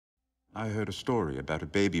I heard a story about a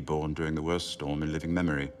baby born during the worst storm in living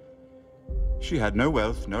memory. She had no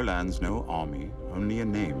wealth, no lands, no army, only a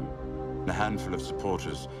name. And a handful of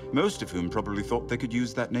supporters, most of whom probably thought they could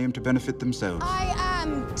use that name to benefit themselves. I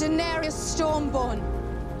am Daenerys Stormborn,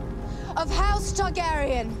 of House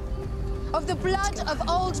Targaryen, of the blood of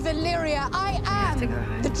old Valyria. I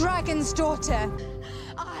am the dragon's daughter.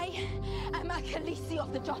 I am Khaleesi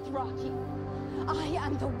of the Dothraki. I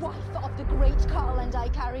am the wife of the great Khal, and I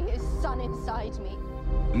carry his son inside me.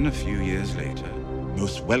 And a few years later, the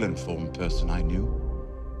most well-informed person I knew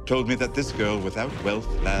told me that this girl without wealth,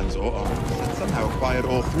 lands, or arms had somehow acquired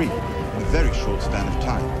all three in a very short span of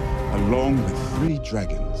time, along with 3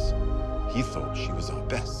 dragons. He thought she was our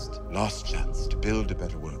best, last chance to build a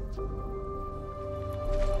better world.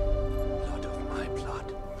 Blood of my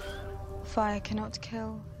blood. Fire cannot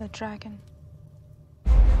kill a dragon.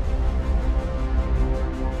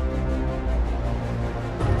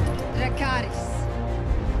 Dracarys.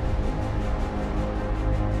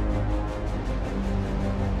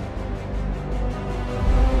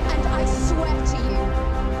 And I swear to you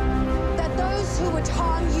that those who would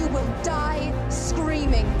harm you will die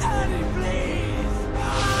screaming. Annie, please!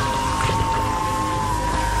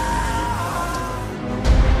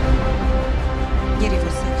 Ieri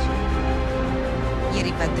fosse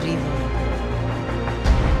ieri padrivo.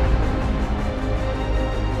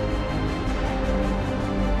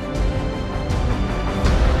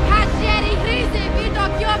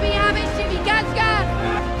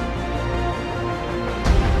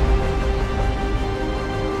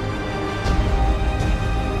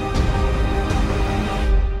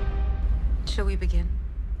 Shall we begin?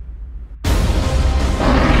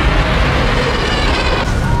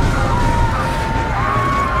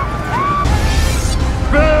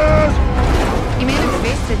 I may have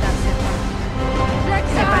wasted that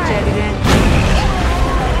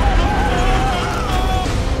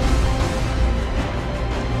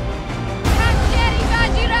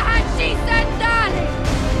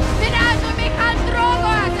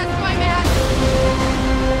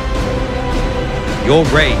Your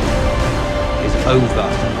reign is over.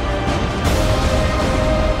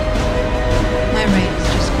 My reign has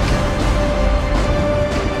just begun.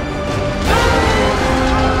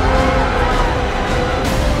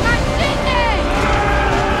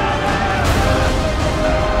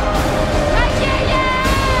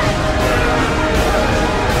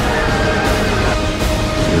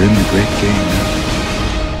 We're in the great game now.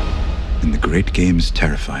 And the great game is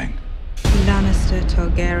terrifying. Lannister,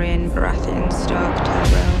 Targaryen, Baratheon, Stark,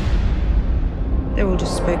 Tyrell. They're all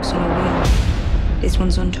just spokes on a wheel. This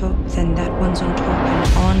one's on top, then that one's on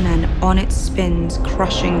top, and on it spins,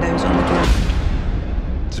 crushing those on the ground.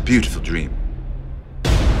 It's a beautiful dream.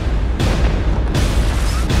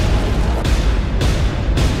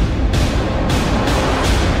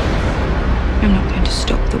 I'm not going to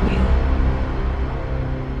stop the wheel.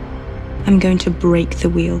 I'm going to break the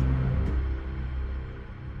wheel.